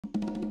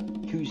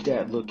Who's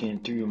that looking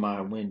through my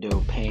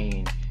window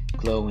pane,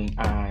 glowing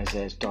eyes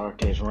as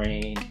dark as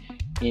rain?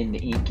 In the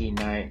inky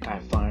night I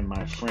find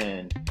my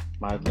friend,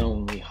 my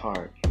lonely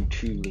heart you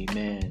truly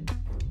mend.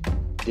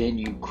 Then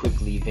you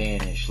quickly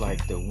vanish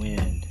like the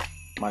wind.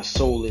 My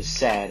soul is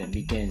sad and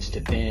begins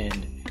to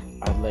bend.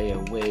 I lay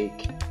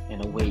awake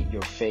and await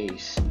your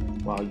face,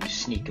 while you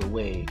sneak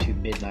away to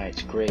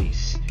midnight's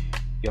grace.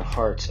 Your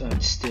heart's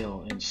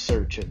unstill in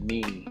search of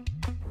me.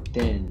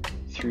 Then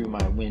through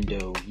my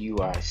window you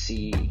I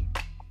see.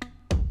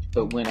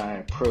 But when I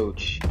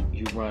approach,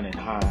 you run and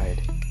hide.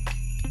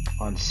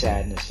 On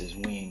sadness's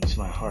wings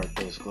my heart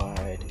does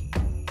glide.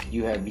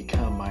 You have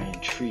become my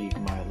intrigue,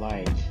 my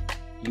light.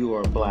 You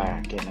are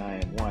black and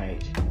I am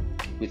white.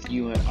 With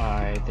you and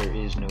I there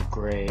is no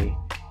gray,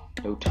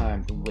 no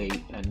time to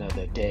wait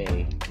another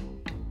day.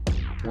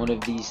 One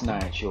of these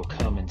nights you'll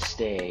come and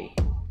stay,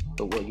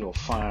 but what you'll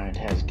find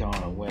has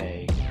gone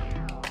away.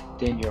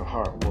 Then your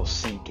heart will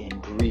sink in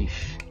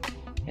grief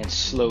and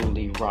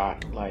slowly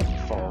rot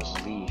like fall's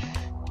leaf.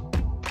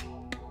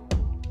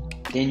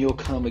 Then you'll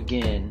come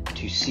again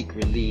to seek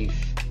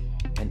relief,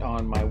 and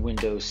on my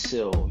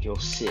windowsill you'll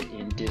sit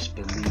in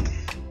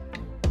disbelief.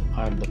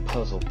 I'm the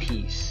puzzle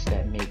piece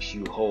that makes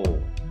you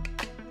whole,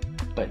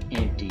 but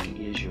empty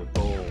is your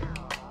bowl.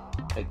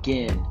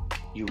 Again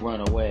you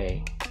run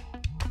away.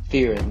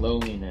 Fear and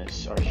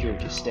loneliness are here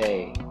to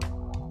stay.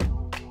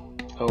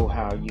 Oh,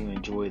 how you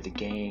enjoy the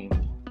game,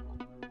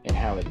 and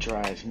how it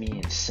drives me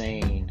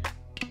insane.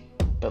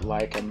 But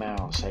like a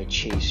mouse I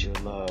chase your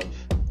love,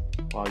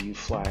 while you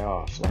fly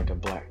off like a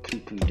black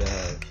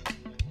cuckoo-dove.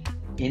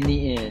 In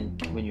the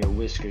end, when your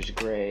whiskers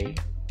gray,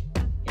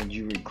 and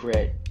you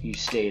regret you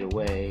stayed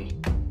away,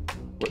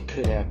 what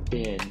could have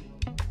been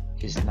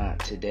is not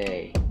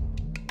today.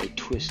 A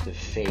twist of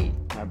fate,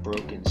 my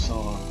broken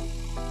song,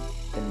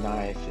 the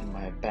knife in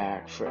my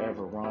back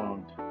forever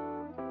wrong,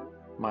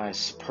 my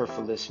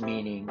superfluous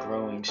meaning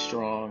growing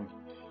strong,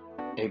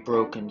 a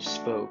broken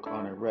spoke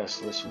on a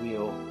restless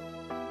wheel,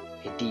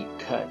 a deep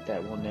cut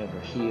that will never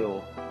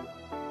heal,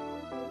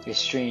 a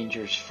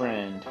stranger's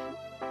friend,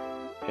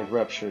 a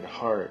ruptured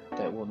heart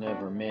that will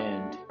never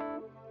mend.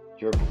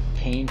 Your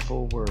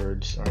painful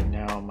words are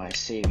now my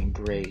saving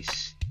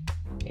grace,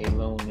 a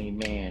lonely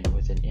man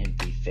with an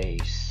empty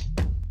face.